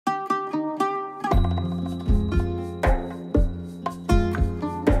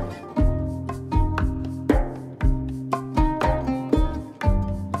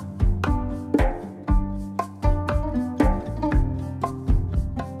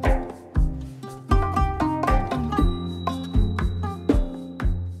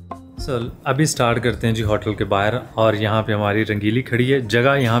अभी स्टार्ट करते हैं जी होटल के बाहर। और यहाँ पे हमारी रंगीली खड़ी है।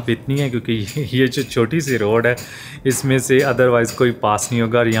 जगह यहाँ पे इतनी है क्योंकि ये जो छोटी सी रोड है इसमें से अदरवाइज़ कोई पास नहीं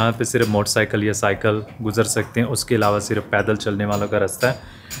होगा, और यहाँ पे सिर्फ मोटरसाइकिल या साइकिल गुजर सकते हैं, उसके अलावा सिर्फ पैदल चलने वालों का रास्ता है।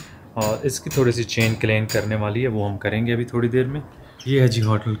 और इसकी थोड़ी सी चेन क्लीन करने वाली है, वो हम करेंगे अभी थोड़ी देर में। ये है जी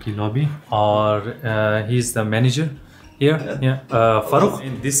होटल की लॉबी, और he is the manager here. Farooq,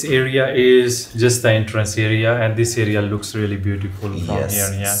 this area is just the entrance area, and this area looks really beautiful from here.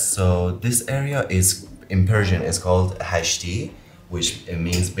 Yeah. So this area is, in Persian, is called hashti, which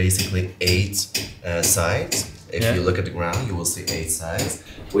means basically 8 sides. If you look at the ground, you will see 8 sides.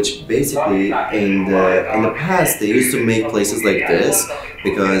 Which basically, in the past, they used to make places like this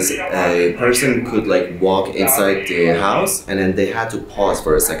because a person could like walk inside the house, and then they had to pause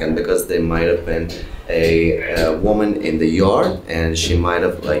for a second because there might have been a woman in the yard, and she might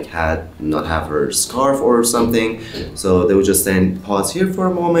have like not have her scarf or something. So they would just then pause here for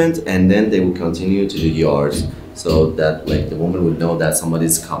a moment, and then they would continue to the yards, so that like the woman would know that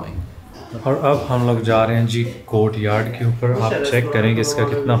somebody is coming. और अब हम लोग जा रहे हैं जी court yard के ऊपर। आप चेक करेंगे इसका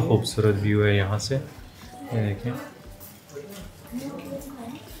कितना खूबसूरत व्यू है यहाँ से। ये देखें,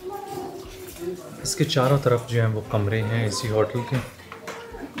 इसके चारों तरफ जो हैं वो कमरे हैं इसी होटल के।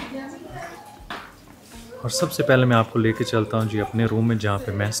 और सबसे पहले मैं आपको लेके चलता हूँ जी अपने रूम में, जहाँ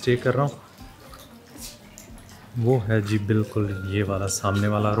पे मैं स्टे कर रहा हूँ। वो है जी बिल्कुल ये वाला सामने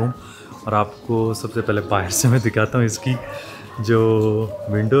वाला रूम। और आपको सबसे पहले बाहर से मैं दिखाता हूँ इसकी जो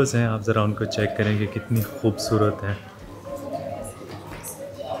विंडोज़ हैं, आप ज़रा उनको चेक करेंगे कितनी खूबसूरत है।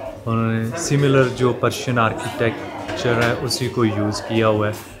 उन्होंने सिमिलर जो पर्शियन आर्किटेक्चर है उसी को यूज़ किया हुआ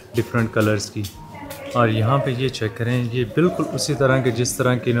है, डिफरेंट कलर्स की। और यहाँ पे ये चेक करें, ये बिल्कुल उसी तरह के जिस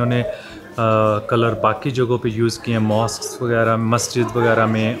तरह के इन्होंने कलर बाकी जगहों पे यूज़ किए हैं, मॉस्क वगैरह, मस्जिद वगैरह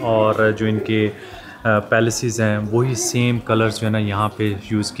में, और जो इनके पैलेसेस हैं वही सेम कलर्स जो है ना यहाँ पे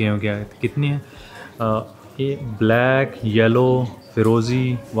यूज़ किए होंगे। कितने हैं? ये ब्लैक, येलो,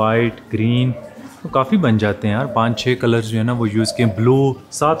 फिरोज़ी, वाइट, ग्रीन, तो काफ़ी बन जाते हैं यार। 5-6 कलर्स जो है ना वो यूज़ किए, ब्लू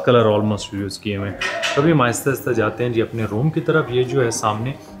 7 कलर ऑलमोस्ट यूज़ किए हुए हैं। अभी हम आहिस्ता आहिस्ता जाते हैं जी अपने रूम की तरफ। ये जो है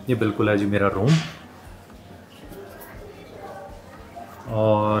सामने, ये बिल्कुल है जी मेरा रूम।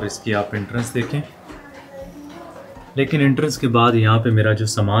 और इसकी आप एंट्रेंस देखें, लेकिन एंट्रेंस के बाद यहाँ पे मेरा जो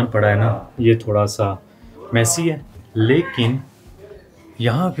सामान पड़ा है ना ये थोड़ा सा मैसी है। लेकिन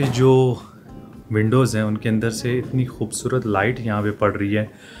यहाँ पे जो विंडोज़ हैं उनके अंदर से इतनी खूबसूरत लाइट यहाँ पे पड़ रही है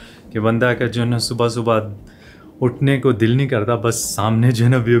कि बंदा का जो है ना सुबह सुबह उठने को दिल नहीं करता, बस सामने जो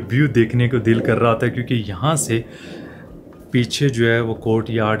है ना व्यू देखने को दिल कर रहा था। क्योंकि यहाँ से पीछे जो है वो कोर्ट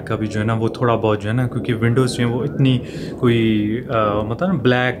यार्ड का भी जो है ना वो थोड़ा बहुत जो है ना, क्योंकि विंडोज़ जो है वो इतनी कोई मतलब ना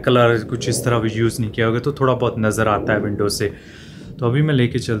ब्लैक कलर कुछ इस तरह भी यूज़ नहीं किया होगा, तो थोड़ा बहुत नज़र आता है विंडो से। तो अभी मैं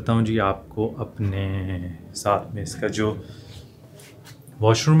लेके चलता हूँ जी आपको अपने साथ में। इसका जो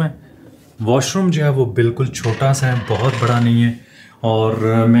वॉशरूम है, वॉशरूम जो है वो बिल्कुल छोटा सा है, बहुत बड़ा नहीं है, और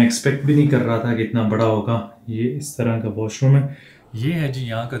मैं एक्सपेक्ट भी नहीं कर रहा था कि इतना बड़ा होगा। ये इस तरह का वॉशरूम है। ये है जी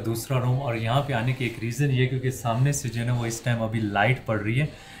यहाँ का दूसरा रूम। और यहाँ पे आने की एक रीज़न ये क्योंकि सामने से जो है ना वो इस टाइम अभी लाइट पड़ रही है।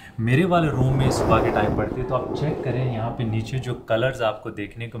 मेरे वाले रूम में सुबह के टाइम पड़ती है। तो आप चेक करें यहाँ पे नीचे जो कलर्स आपको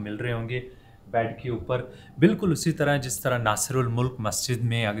देखने को मिल रहे होंगे बेड के ऊपर, बिल्कुल उसी तरह जिस तरह नासिरुल मुल्क मस्जिद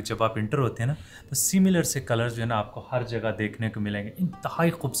में अगर जब आप इंटर होते हैं ना तो सिमिलर से कलर्स जो है ना आपको हर जगह देखने को मिलेंगे। इंतहाई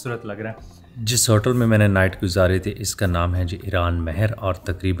खूबसूरत लग रहा है। जिस होटल में मैंने नाइट गुजारी थी इसका नाम है जी ईरान महर, और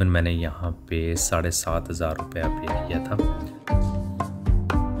तकरीबन मैंने यहाँ पे 7,500 रुपया पे किया था।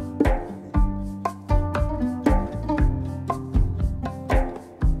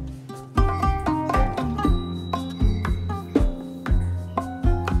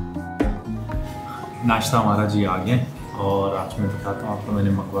 नाश्ता हमारा जी आ गया, और आज मैं दिखाता हूँ आपको। मैंने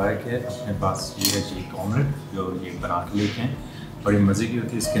मंगवाया कि अपने पास ये है जी एक ऑमलेट जो ये बना के लेके हैं, बड़ी मज़े की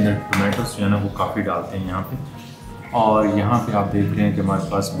होती है। इसके अंदर टोमेटोस जो है ना वो काफ़ी डालते हैं यहाँ पे। और यहाँ पे आप देख रहे हैं कि हमारे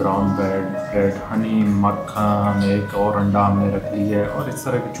पास ब्राउन ब्रेड, हनी, मक्खन, एक और अंडा हमने रख ली है, और इस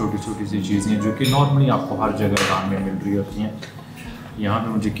तरह की छोटी छोटी सी चीज़ें जो कि नॉर्मली आपको हर जगह ईरान में मिल रही होती हैं। यहाँ पे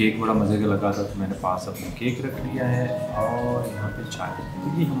मुझे केक बड़ा मज़े का लगा था तो मैंने पास अपना केक रख लिया है, और यहाँ पे चाय।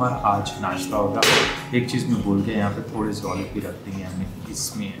 तो ये हमारा आज नाश्ता होगा। एक चीज़ मैं भूल गया, यहाँ पे थोड़े से ऑलिव भी रख दी है हमने।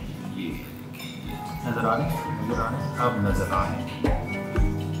 इसमें ये नज़र आ रहे हैं, अब नज़र आ रहे हैं।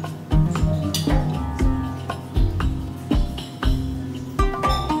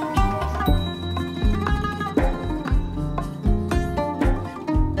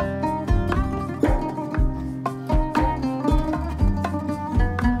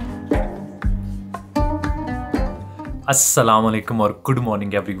 अस्सलाम वालेकुम और good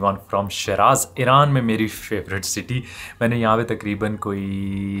morning everyone from Shiraz, Iran में मेरी फेवरेट सिटी। मैंने यहाँ पे तकरीबन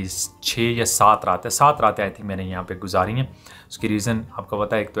कोई 6 या 7 रातें आई थिंक मैंने यहाँ पे गुजारी हैं। उसकी रीज़न आपको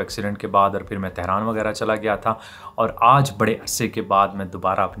पता है, एक तो एक्सीडेंट के बाद और फिर मैं तेहरान वगैरह चला गया था, और आज बड़े अरसे के बाद मैं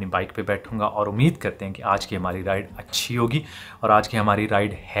दोबारा अपनी बाइक पे बैठूँगा और उम्मीद करते हैं कि आज की हमारी राइड अच्छी होगी। और आज की हमारी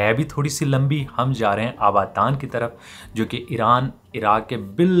राइड है भी थोड़ी सी लंबी। हम जा रहे हैं आबादान की तरफ, जो कि ईरान इराक के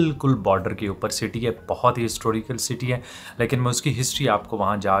बिल्कुल बॉर्डर के ऊपर सिटी है। बहुत ही हिस्टोरिकल सिटी है, लेकिन मैं उसकी हिस्ट्री आपको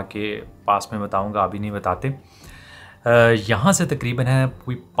वहाँ जाके पास में बताऊँगा, अभी नहीं बताते। यहाँ से तकरीबन है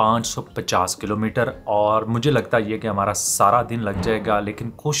कोई 550 किलोमीटर, और मुझे लगता है ये कि हमारा सारा दिन लग जाएगा, लेकिन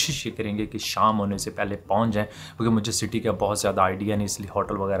कोशिश ये करेंगे कि शाम होने से पहले पहुँच जाएं, क्योंकि मुझे सिटी का बहुत ज़्यादा आइडिया नहीं, इसलिए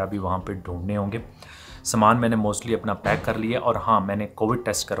होटल वगैरह भी वहाँ पे ढूंढने होंगे। सामान मैंने मोस्टली अपना पैक कर लिया, और हाँ, मैंने कोविड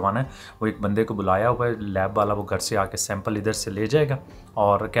टेस्ट करवाना है। वो एक बंदे को बुलाया हुआ है लैब वाला, वो घर से आके सैंपल इधर से ले जाएगा,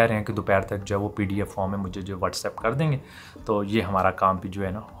 और कह रहे हैं कि दोपहर तक जो है वो PDF फॉर्म में मुझे जो व्हाट्सएप कर देंगे, तो ये हमारा काम भी जो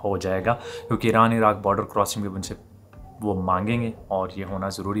है ना हो जाएगा, क्योंकि ईरान इराक बॉर्डर क्रॉसिंग भी उनसे वो मांगेंगे, और ये होना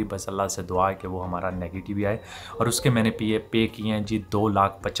ज़रूरी। बस अल्लाह से दुआ है कि वो हमारा नेगेटिव ही आए। और उसके मैंने पे किए हैं जी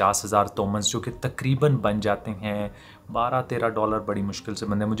 $2,50,000 तोमस, जो कि तकरीबन बन जाते हैं $12-13 बड़ी मुश्किल से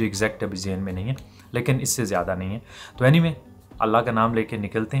बनते हैं। मुझे एग्जैक्ट अभी ज़हन में नहीं है, लेकिन इससे ज़्यादा नहीं है। तो एनीवे, अल्लाह का नाम लेके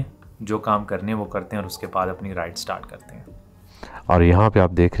निकलते हैं, जो काम करने हैं वो करते हैं, और उसके बाद अपनी राइड स्टार्ट करते हैं। और यहाँ पे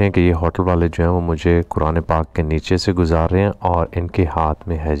आप देख रहे हैं कि ये होटल वाले जो हैं वो मुझे कुरान पाक के नीचे से गुजार रहे हैं, और इनके हाथ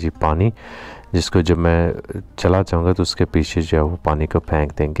में है जी पानी, जिसको जब मैं चला जाऊँगा तो उसके पीछे जो है वो पानी को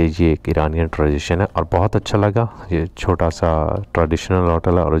फेंक देंगे। ये एक ईरानियन ट्रेडिशन है, और बहुत अच्छा लगा। ये छोटा सा ट्रेडिशनल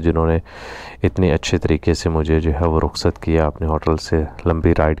होटल है, और जिन्होंने इतने अच्छे तरीके से मुझे जो है वो रुख्सत किया अपने होटल से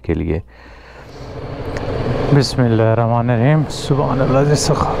लंबी राइड के लिए। बिस्मिल्लाहिर्रहमानिर्रहीम, सुभानअल्लाह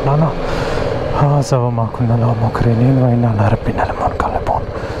ज़ी ख़लाना हाज़ा व मा कुन्ना लहू मुक़रिनीन व इन्ना अला रब्बिना लमुनक़लिबून।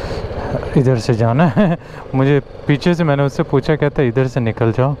 इधर से जाना है मुझे। पीछे से मैंने उससे पूछा, कहता है इधर से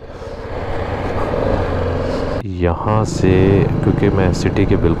निकल जाओ। यहाँ से, क्योंकि मैं सिटी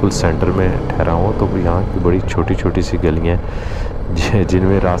के बिल्कुल सेंटर में ठहरा हूँ, तो यहाँ की बड़ी छोटी छोटी सी गलियाँ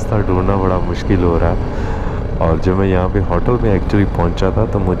जिनमें रास्ता ढूंढना बड़ा मुश्किल हो रहा है। और जब मैं यहाँ पे होटल में एक्चुअली पहुँचा था,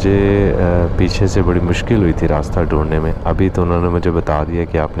 तो मुझे पीछे से बड़ी मुश्किल हुई थी रास्ता ढूंढने में। अभी तो उन्होंने मुझे बता दिया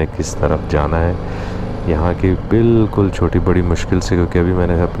कि आपने किस तरफ जाना है। यहाँ की बिल्कुल छोटी बड़ी मुश्किल से, क्योंकि अभी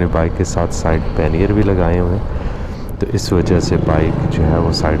मैंने अपनी बाइक के साथ साइड पैनियर भी लगाए हुए हैं, तो इस वजह से बाइक जो है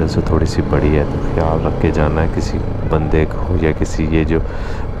वो साइडों से थोड़ी सी बड़ी है। तो ख्याल रख के जाना है, किसी बंदे को या किसी ये जो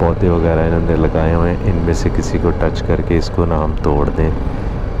पौधे वगैरह इन्होंने लगाए हुए हैं, इनमें से किसी को टच करके इसको ना हम तोड़ दें।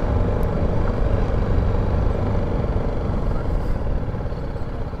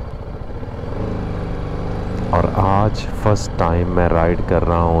 और आज फ़र्स्ट टाइम मैं राइड कर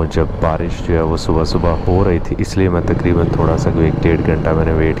रहा हूँ जब बारिश जो है वो सुबह सुबह हो रही थी, इसलिए मैं तकरीबन थोड़ा सा कोई 1-1.5 घंटा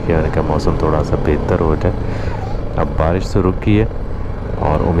मैंने वेट किया कि मौसम थोड़ा सा बेहतर हो जाए। अब बारिश तो रुकी है,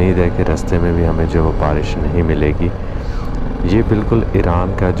 और उम्मीद है कि रास्ते में भी हमें जो बारिश नहीं मिलेगी। ये बिल्कुल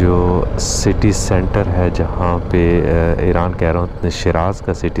ईरान का जो सिटी सेंटर है, जहाँ पे ईरान कह रहा हूँ, शिराज़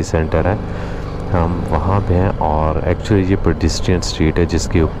का सिटी सेंटर है, हम वहाँ पे हैं। और एक्चुअली ये पेडेस्ट्रियन स्ट्रीट है,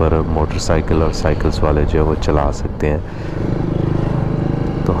 जिसके ऊपर मोटरसाइकिल और साइकिल्स वाले जो है वो चला सकते हैं।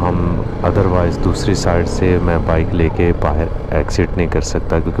 तो हम अदरवाइज़ दूसरी साइड से मैं बाइक लेके बाहर एग्ज़िट नहीं कर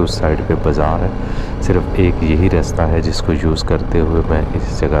सकता, क्योंकि उस साइड पे बाज़ार है। सिर्फ एक यही रास्ता है जिसको यूज़ करते हुए मैं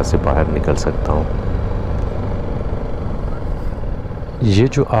इस जगह से बाहर निकल सकता हूँ। ये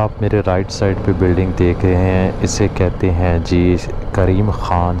जो आप मेरे राइट साइड पे बिल्डिंग देख रहे हैं, इसे कहते हैं जी करीम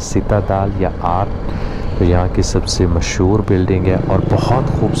ख़ान सितादाल या आर्ट। तो यहाँ की सबसे मशहूर बिल्डिंग है, और बहुत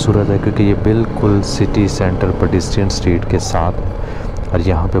खूबसूरत है, क्योंकि ये बिल्कुल सिटी सेंटर पेडेस्ट्रियन स्ट्रीट के साथ है, और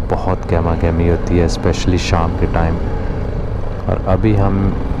यहाँ पे बहुत गहमा गहमी होती है, स्पेशली शाम के टाइम। और अभी हम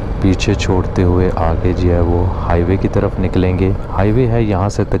पीछे छोड़ते हुए आगे जो है वो हाईवे की तरफ निकलेंगे। हाईवे है यहाँ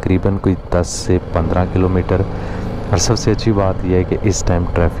से तकरीबन कोई 10 से 15 किलोमीटर। और सबसे अच्छी बात यह है कि इस टाइम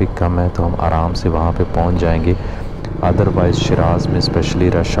ट्रैफिक कम है, तो हम आराम से वहाँ पे पहुँच जाएंगे। अदरवाइज़ शिराज़ में स्पेशली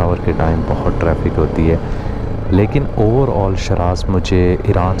रश आवर के टाइम बहुत ट्रैफिक होती है। लेकिन ओवरऑल शिराज़ मुझे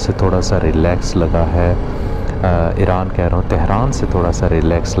ईरान से थोड़ा सा रिलैक्स लगा है। ईरान कह रहा हूँ, तेहरान से थोड़ा सा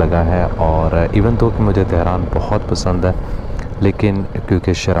रिलैक्स लगा है। और इवन तो कि मुझे तेहरान बहुत पसंद है, लेकिन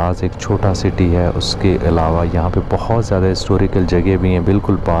क्योंकि शिराज़ एक छोटा सिटी है, उसके अलावा यहाँ पे बहुत ज़्यादा हिस्टोरिकल जगह भी हैं,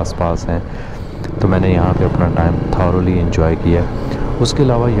 बिल्कुल पास हैं, तो मैंने यहाँ पे अपना टाइम थॉरोली एंजॉय किया। उसके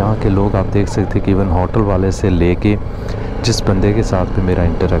अलावा यहाँ के लोग आप देख सकते हैं कि इवन होटल वाले से लेके जिस बंदे के साथ भी मेरा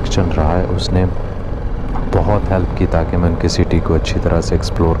इंटरेक्शन रहा है, उसने बहुत हेल्प की ताकि मैं उनकी सिटी को अच्छी तरह से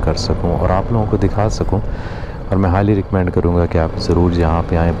एक्सप्लोर कर सकूं और आप लोगों को दिखा सकूं। और मैं हाईली रिकमेंड करूंगा कि आप ज़रूर यहाँ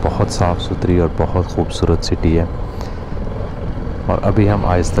पे आएँ। बहुत साफ़ सुथरी और बहुत खूबसूरत सिटी है। और अभी हम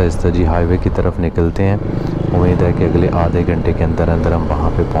आहिस्ता आहिस्ता जी हाईवे की तरफ निकलते हैं। उम्मीद है कि अगले आधे घंटे के अंदर अंदर हम वहाँ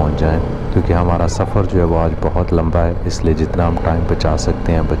पे पहुँच जाएं, क्योंकि हमारा सफ़र जो है वो आज बहुत लंबा है, इसलिए जितना हम टाइम बचा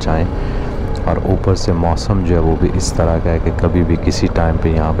सकते हैं बचाएं। और ऊपर से मौसम जो है वो भी इस तरह का है कि कभी भी किसी टाइम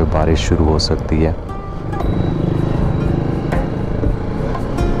पे यहाँ पे बारिश शुरू हो सकती है।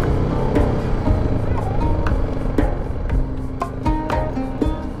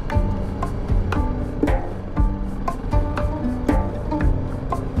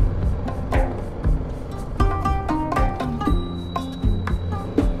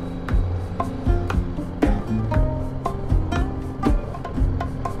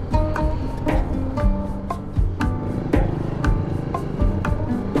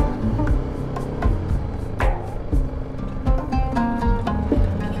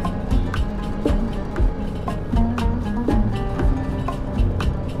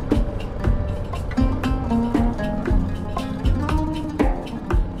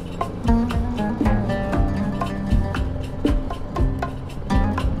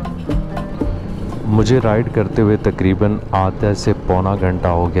 मुझे राइड करते हुए तकरीबन आधा से पौना घंटा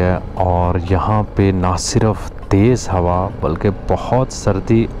हो गया है और यहाँ पे ना सिर्फ तेज़ हवा बल्कि बहुत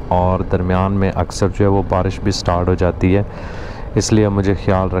सर्दी और दरमियान में अक्सर जो है वो बारिश भी स्टार्ट हो जाती है। इसलिए मुझे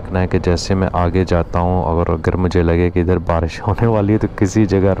ख्याल रखना है कि जैसे मैं आगे जाता हूँ और अगर मुझे लगे कि इधर बारिश होने वाली है तो किसी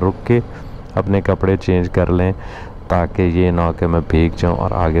जगह रुक के अपने कपड़े चेंज कर लें, ताकि ये ना हो कि मैं भीग जाऊँ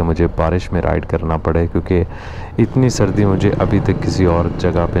और आगे मुझे बारिश में राइड करना पड़े, क्योंकि इतनी सर्दी मुझे अभी तक किसी और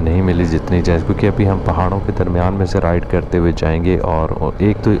जगह पे नहीं मिली जितनी चाहिए। क्योंकि अभी हम पहाड़ों के दरमियान में से राइड करते हुए जाएंगे और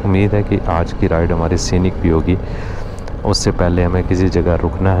एक तो उम्मीद है कि आज की राइड हमारी सीनिक भी होगी। उससे पहले हमें किसी जगह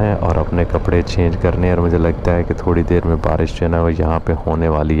रुकना है और अपने कपड़े चेंज करने हैं और मुझे लगता है कि थोड़ी देर में बारिश जो है ना वो यहाँ पर होने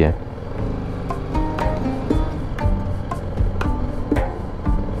वाली है।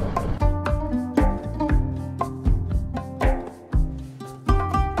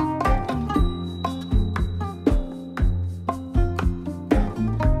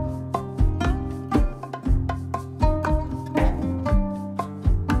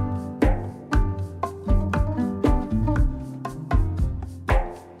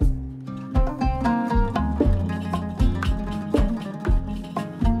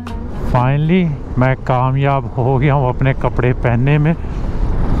 फाइनली मैं कामयाब हो गया हूँ अपने कपड़े पहनने में।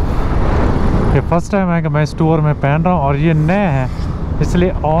 ये फर्स्ट टाइम है कि मैं स्टोर में पहन रहा हूँ और ये नए हैं, इसलिए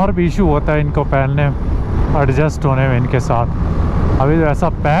और भी इशू होता है इनको पहनने एडजस्ट होने में इनके साथ। अभी तो ऐसा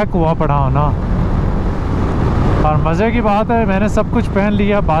पैक हुआ पड़ा हो ना। और मज़े की बात है मैंने सब कुछ पहन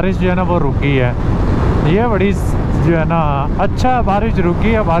लिया, बारिश जो है ना वो रुकी है। ये बड़ी जो है ना अच्छा बारिश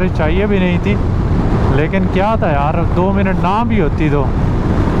रुकी है, बारिश चाहिए भी नहीं थी, लेकिन क्या था यार 2 मिनट ना भी होती तो।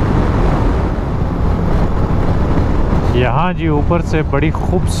 यहाँ जी ऊपर से बड़ी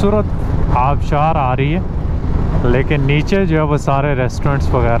खूबसूरत आबशार आ रही है, लेकिन नीचे जो है वो सारे रेस्टोरेंट्स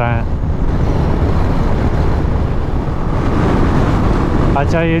वगैरह हैं।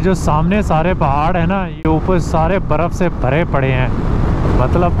 अच्छा ये जो सामने सारे पहाड़ है ना, ये ऊपर सारे बर्फ़ से भरे पड़े हैं।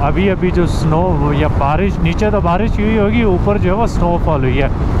 मतलब अभी अभी जो स्नो या बारिश, नीचे तो बारिश हुई होगी, ऊपर जो है वो स्नोफॉल हुई है।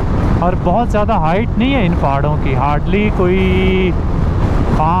 और बहुत ज़्यादा हाइट नहीं है इन पहाड़ों की, हार्डली कोई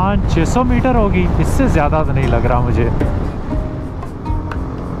 500-600 मीटर होगी, इससे ज़्यादा तो नहीं लग रहा मुझे।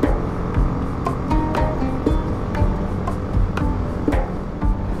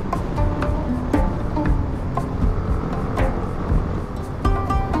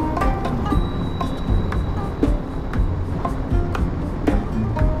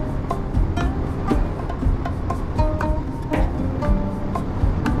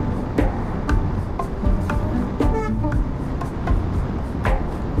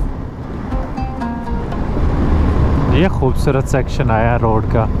 ये खूबसूरत सेक्शन आया रोड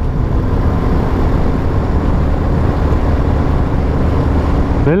का,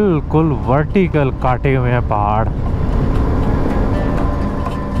 बिल्कुल वर्टिकल काटे हुए हैं पहाड़।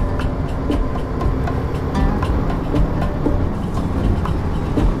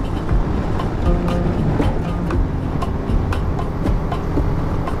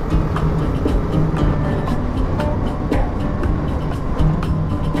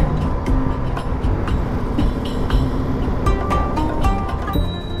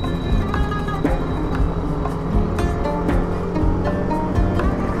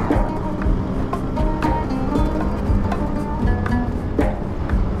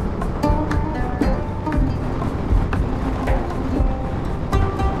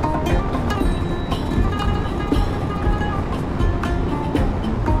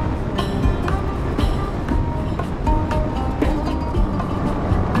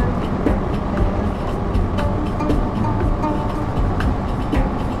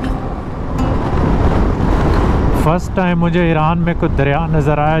 फर्स्ट टाइम मुझे ईरान में कोई दरिया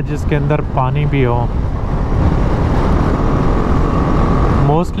नज़र आया जिसके अंदर पानी भी हो।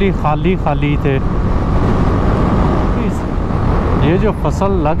 मोस्टली खाली खाली थे। ये जो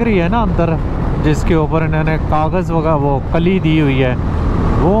फसल लग रही है ना अंदर, जिसके ऊपर इन्होंने कागज़ वगैरह वो कली दी हुई है,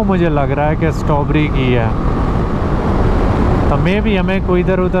 वो मुझे लग रहा है कि स्ट्रॉबेरी की है। तो मे भी हमें कोई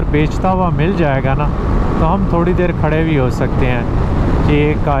इधर उधर बेचता हुआ मिल जाएगा ना, तो हम थोड़ी देर खड़े भी हो सकते हैं कि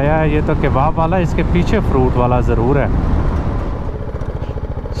एक आया है, ये तो कबाब वाला, इसके पीछे फ्रूट वाला ज़रूर है।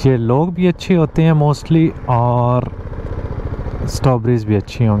 ये लोग भी अच्छे होते हैं मोस्टली, और स्ट्रॉबेरीज भी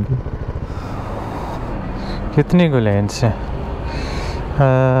अच्छी होंगी। कितनी गुले इनसे?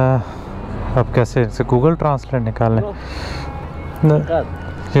 अब कैसे इनसे गूगल ट्रांसलेट निकालें?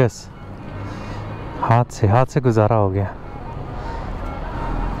 यस, हाथ से गुजारा हो गया।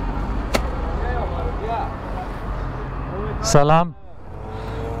 सलाम।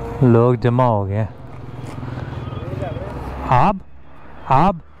 लोग जमा हो गए। आप हाँ,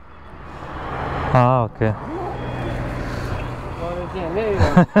 ओके।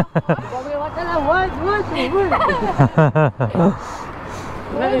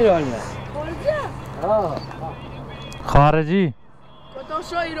 खारजी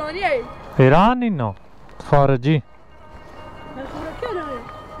ईरानी नो खारजी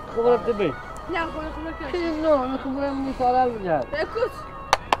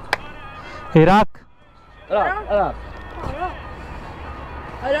इराक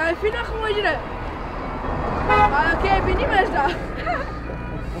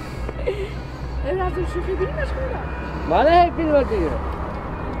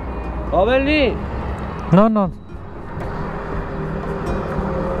नो नो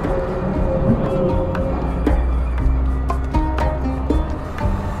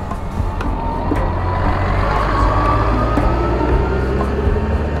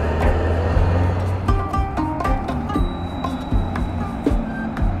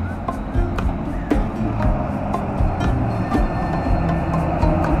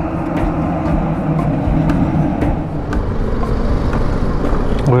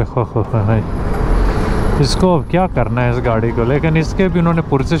इसको अब क्या करना है इस गाड़ी को, लेकिन इसके भी उन्होंने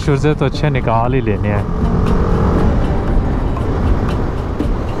पुर्जे शुर्जे तो अच्छे निकाल ही लेने हैं।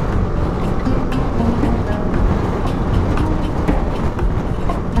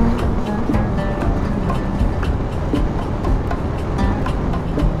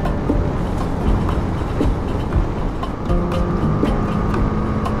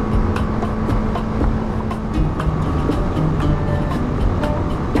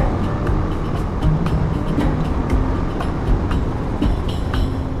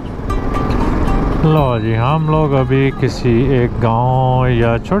 लो जी, हम लोग अभी किसी एक गांव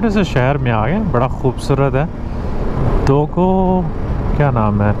या छोटे से शहर में आ गए। बड़ा खूबसूरत है। क्या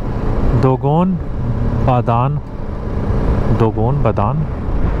नाम है? दोगोन बादान,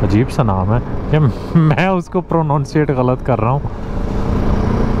 अजीब सा नाम है ये। मैं उसको प्रोनाउंसिएट गलत कर रहा हूँ।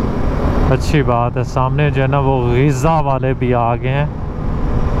 अच्छी बात है। सामने जो है ना वो गिज़ा वाले भी आ गए हैं।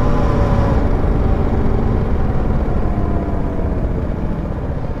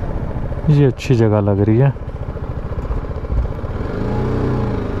 ये अच्छी जगह लग रही है।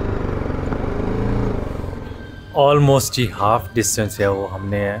 ऑलमोस्ट ही हाफ डिस्टेंस है वो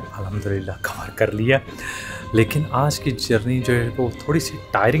हमने अल्हम्दुलिल्लाह कवर कर लिया। लेकिन आज की जर्नी जो है वो थोड़ी सी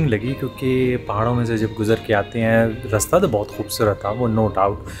टायरिंग लगी, क्योंकि पहाड़ों में से जब गुज़र के आते हैं, रास्ता तो बहुत खूबसूरत था, वो नो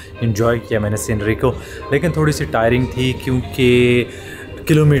डाउट इन्जॉय किया मैंने सीनरी को, लेकिन थोड़ी सी टायरिंग थी क्योंकि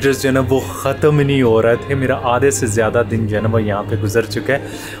किलोमीटर्स जो है ना वो ख़त्म ही नहीं हो रहे थे। मेरा आधे से ज़्यादा दिन जो है ना वो यहाँ पे गुज़र चुका है।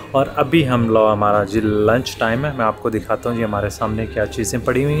 और अभी हमारा जी लंच टाइम है। मैं आपको दिखाता हूँ जी हमारे सामने क्या चीज़ें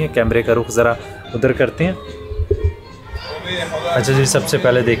पड़ी हुई हैं। कैमरे का रुख ज़रा उधर करते हैं। अच्छा जी, सबसे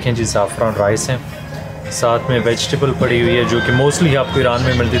पहले देखें जी ज़ाफ़रान राइस है, साथ में वेजिटेबल पड़ी हुई है जो कि मोस्टली आपको ईरान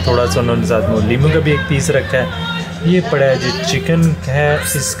में मिलती। थोड़ा सा उन्होंने साथ में लीमू का भी एक पीस रखा है। ये पड़ा है जी चिकन है,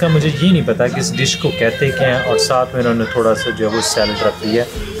 इसका मुझे ये नहीं पता कि इस डिश को कहते क्या हैं। और साथ में उन्होंने थोड़ा सा जो है वो सैलड रख दिया है।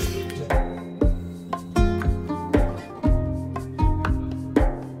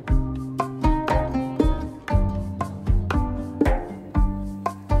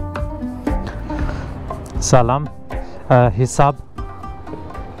 सलाम। हिसाब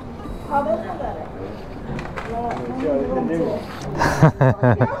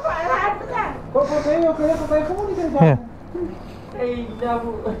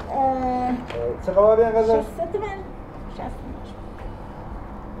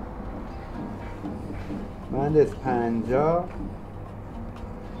مهندس 50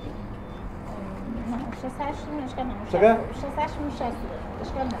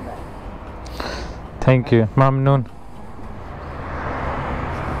 थैंक यू ममनून।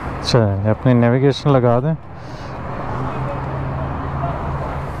 चलिए अपनी नेविगेशन लगा दें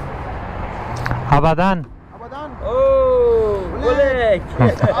Abadan. Oh, boleh.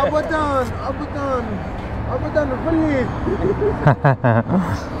 Abadan, boleh.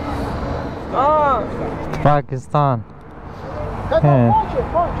 Pakistan.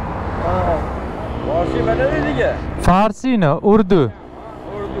 Farsi mana ni dia? फारसी ना उर्दू।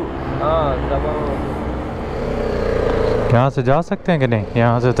 Urdu. Sabah. यहाँ से जा सकते हैं कि नहीं?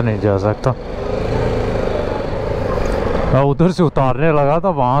 यहाँ से तो नहीं जा सकता। मैं उधर से उतारने लगा था,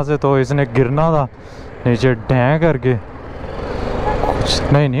 वहाँ से तो इसने गिरना था नीचे ढैं करके।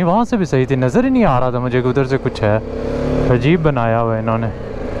 नहीं नहीं, वहाँ से भी सही थी, नज़र ही नहीं आ रहा था मुझे कि उधर से कुछ है। अजीब बनाया हुआ है इन्होंने।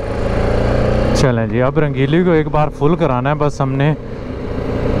 चलें जी, अब रंगीली को एक बार फुल कराना है बस हमने।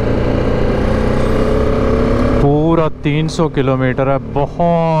 पूरा 300 किलोमीटर है,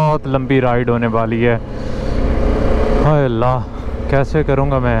 बहुत लंबी राइड होने वाली है। हाय अल्लाह, कैसे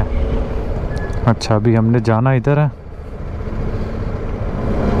करूँगा मैं। अच्छा, अभी हमने जाना इधर है।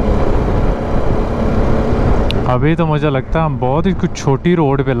 अभी तो मुझे लगता है हम बहुत ही कुछ छोटी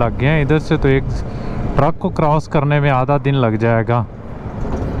रोड पे लग गए हैं। इधर से तो एक ट्रक को क्रॉस करने में आधा दिन लग जाएगा।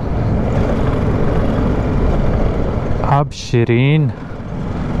 अब शिरीन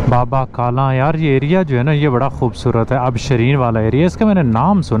बाबा काला, यार ये एरिया जो है ना ये बड़ा खूबसूरत है। अब शिरीन वाला एरिया, इसका मैंने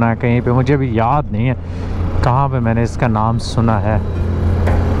नाम सुना है कहीं पे, मुझे अभी याद नहीं है कहाँ पे मैंने इसका नाम सुना है।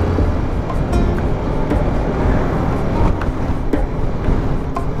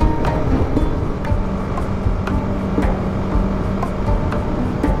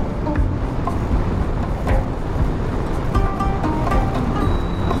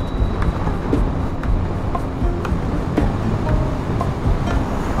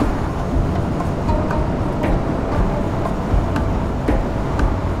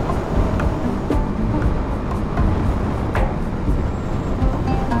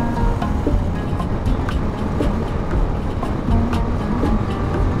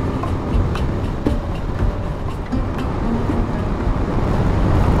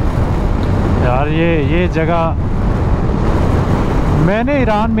 यार ये जगह, मैंने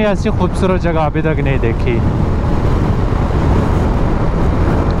ईरान में ऐसी खूबसूरत जगह अभी तक नहीं देखी।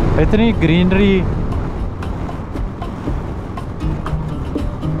 इतनी ग्रीनरी,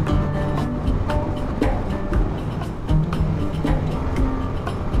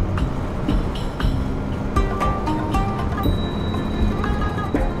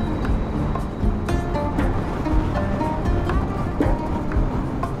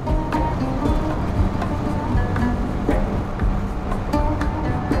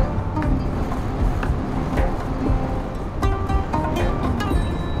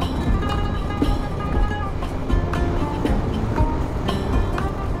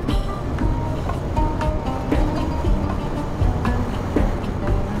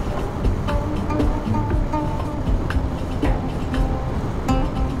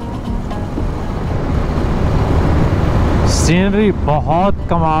 सीनरी बहुत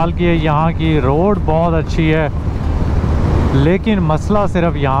कमाल की है। यहाँ की रोड बहुत अच्छी है, लेकिन मसला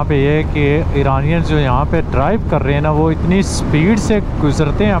सिर्फ यहाँ पे ये है कि ईरानियंस जो यहाँ पे ड्राइव कर रहे हैं ना, वो इतनी स्पीड से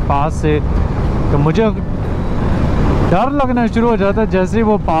गुजरते हैं पास से कि मुझे डर लगना शुरू हो जाता है जैसे ही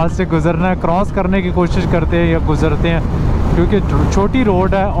वो पास से गुजरना है, क्रॉस करने की कोशिश करते हैं या गुजरते हैं, क्योंकि छोटी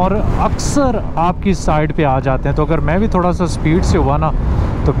रोड है और अक्सर आपकी साइड पे आ जाते हैं। तो अगर मैं भी थोड़ा सा स्पीड से हुआ ना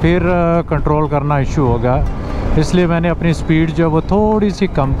तो फिर कंट्रोल करना इशू होगा। इसलिए मैंने अपनी स्पीड जो है वो थोड़ी सी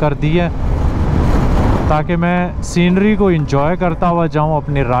कम कर दी है, ताकि मैं सीनरी को एंजॉय करता हुआ जाऊं,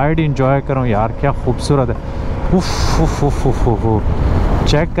 अपनी राइड एंजॉय करूं। यार क्या खूबसूरत है। उफ उफ उफ उफ उफ।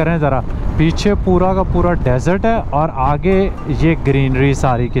 चेक करें ज़रा, पीछे पूरा का पूरा डेजर्ट है और आगे ये ग्रीनरी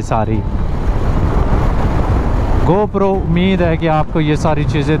सारी की सारी। गोप्रो उम्मीद है कि आपको ये सारी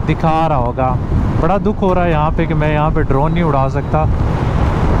चीज़ें दिखा रहा होगा। बड़ा दुख हो रहा है यहाँ पे कि मैं यहाँ पे ड्रोन नहीं उड़ा सकता,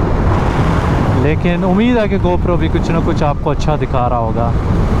 लेकिन उम्मीद है कि गोप्रो भी कुछ ना कुछ आपको अच्छा दिखा रहा होगा।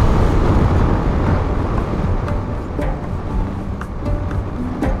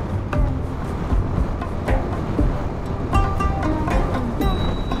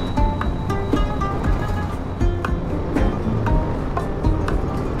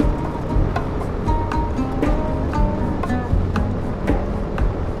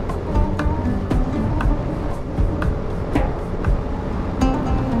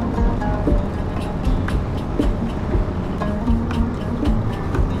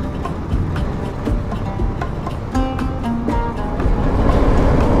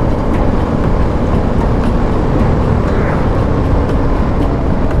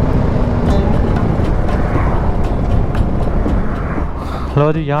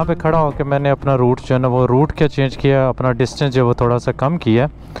 लो जी, यहाँ पे खड़ा होकर मैंने अपना रूट जो है ना वो रूट क्या चेंज किया, अपना डिस्टेंस जो है वो थोड़ा सा कम किया।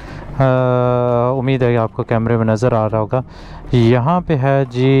 उम्मीद है कि आपको कैमरे में नज़र आ रहा होगा। यहाँ पे है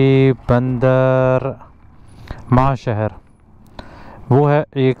जी बंदर महाशहर, वो है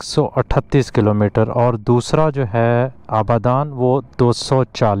 138 किलोमीटर, और दूसरा जो है आबादान वो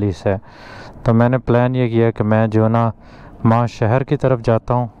 240 है। तो मैंने प्लान ये किया कि मैं जो ना महाशहर की तरफ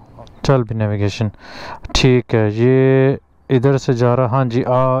जाता हूँ। चल भी नेविगेशन ठीक है, ये इधर से जा रहा। हाँ जी,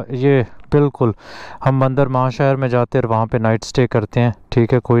 ये बिल्कुल हम बंदर महाशहर में जाते हैं और वहाँ पे नाइट स्टे करते हैं।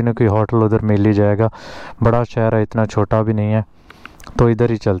 ठीक है, कोई ना कोई होटल उधर मिल ही जाएगा, बड़ा शहर है, इतना छोटा भी नहीं है, तो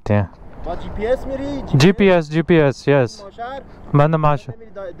इधर ही चलते हैं। GPS यस, बंदर महाशहर।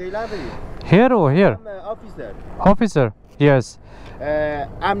 Here officer yes.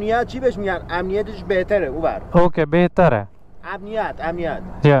 امنیت چی بهش میگن؟ امنیتش بهتره اونور. اوکی بهتره.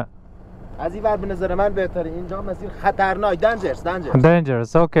 امنیت یا از این ور به نظر من بهتره. اینجا مسیر خطرناک، دنجرس.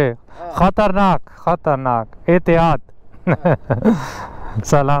 Dangerous okay, खतरनाक एहतियात।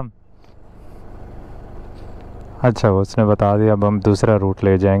 सलाम। अच्छा, उसने बता दिया, अब हम दूसरा रूट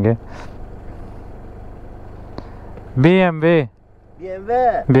ले जाएंगे। BMW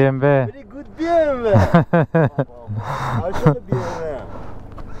Very good BMW. Aşırı BMW.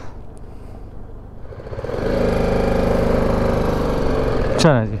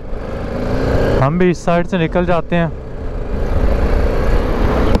 चलो जी, हम भी इस साइड से निकल जाते हैं।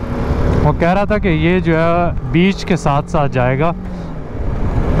 वो कह रहा था कि ये जो है बीच के साथ साथ जाएगा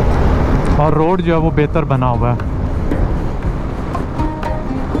और रोड जो है वो बेहतर बना हुआ है।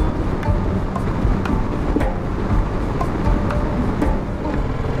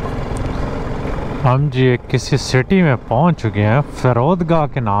 हम जी एक किसी सिटी में पहुंच चुके हैं, फ़रोदगाह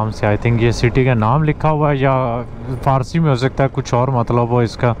के नाम से। आई थिंक ये सिटी का नाम लिखा हुआ है, या फ़ारसी में हो सकता है कुछ और मतलब हो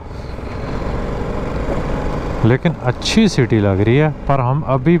इसका, लेकिन अच्छी सिटी लग रही है। पर हम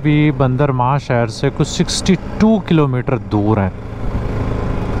अभी भी बंदर महाशहर से कुछ 62 किलोमीटर दूर हैं।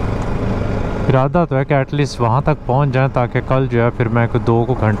 इरादा तो है कि एटलीस्ट वहाँ तक पहुँच जाएं, ताकि कल जो है फिर मैं कुछ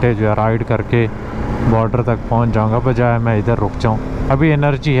 2 घंटे जो है राइड करके बॉर्डर तक पहुँच जाऊँगा, बजाय मैं इधर रुक जाऊँ। अभी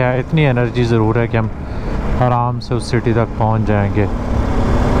एनर्जी है, इतनी एनर्जी ज़रूर है कि हम आराम से उस सिटी तक पहुंच जाएंगे।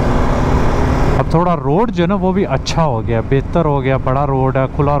 अब थोड़ा रोड जो है ना वो भी अच्छा हो गया, बेहतर हो गया, बड़ा रोड है,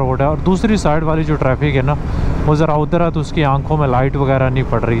 खुला रोड है। और दूसरी साइड वाली जो ट्रैफिक है ना वो ज़रा उधर है, तो उसकी आंखों में लाइट वगैरह नहीं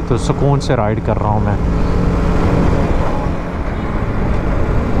पड़ रही, तो सुकून से राइड कर रहा हूँ मैं।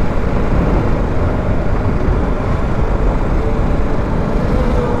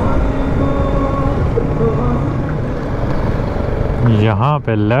 यहाँ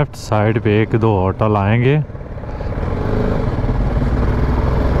पे लेफ़्ट साइड पे 1-2 होटल आएंगे।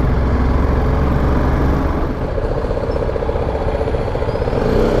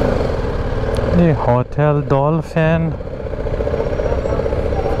 ये hotel dolphin.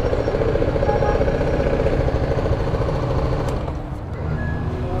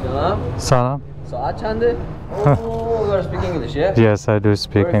 Salam. Saat chande? Oh, you are speaking English, yeah? Yes, I do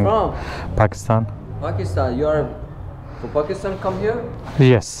speak Where English. from? Pakistan. Pakistan. You are from Pakistan. Come here.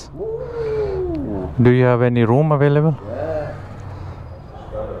 Yes. Do you have any room available? Yeah.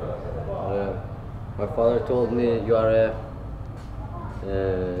 My father told me you are a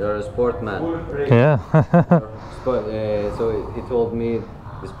sportman. Yeah. So he told me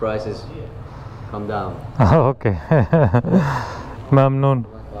this prices come down. Okay. Mamnoon.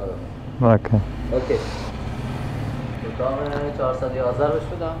 Okay. Okay.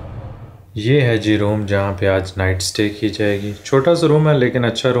 ये है जी room जहाँ पे आज night stay की जाएगी। छोटा सा room है लेकिन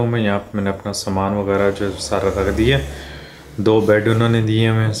अच्छा रूम है। यहाँ पे मैंने अपना सामान वगैरह जो सारा रख दिया। 2 बेड उन्होंने दिए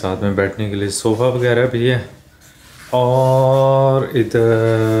हमें, साथ में बैठने के लिए सोफ़ा वगैरह भी है। और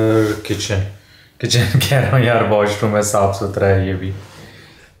इधर किचन कह रहा हूँ यार, वॉशरूम है, साफ़ सुथरा है ये भी।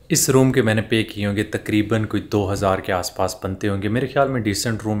 इस रूम के मैंने पे किए होंगे तकरीबन कोई 2000 के आसपास बनते होंगे मेरे ख्याल में।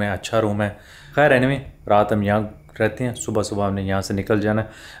 डिसेंट रूम है, अच्छा रूम है। खैर एनीवे, रात हम यहाँ रहते हैं, सुबह सुबह हमने यहाँ से निकल जाना है।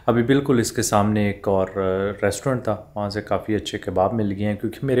 अभी बिल्कुल इसके सामने एक और रेस्टोरेंट था, वहाँ से काफ़ी अच्छे कबाब मिल गए हैं।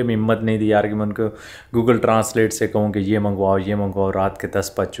 क्योंकि मेरे में हिम्मत नहीं दी यार कि मैं उनको गूगल ट्रांसलेट से कहूँ कि ये मंगवाओ। रात के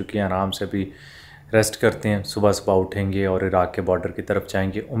 10 बज चुके हैं, आराम से भी रेस्ट करते हैं। सुबह सुबह उठेंगे और इराक़ के बॉर्डर की तरफ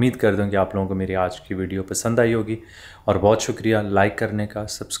जाएंगे। उम्मीद कर दूँ कि आप लोगों को मेरी आज की वीडियो पसंद आई होगी। और बहुत शुक्रिया लाइक करने का,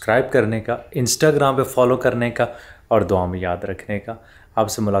 सब्सक्राइब करने का, इंस्टाग्राम पे फॉलो करने का और दुआ में याद रखने का।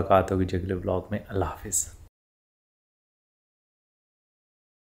 आपसे मुलाकात होगी अगले ब्लॉग में। अल्लाह हाफ़िज़।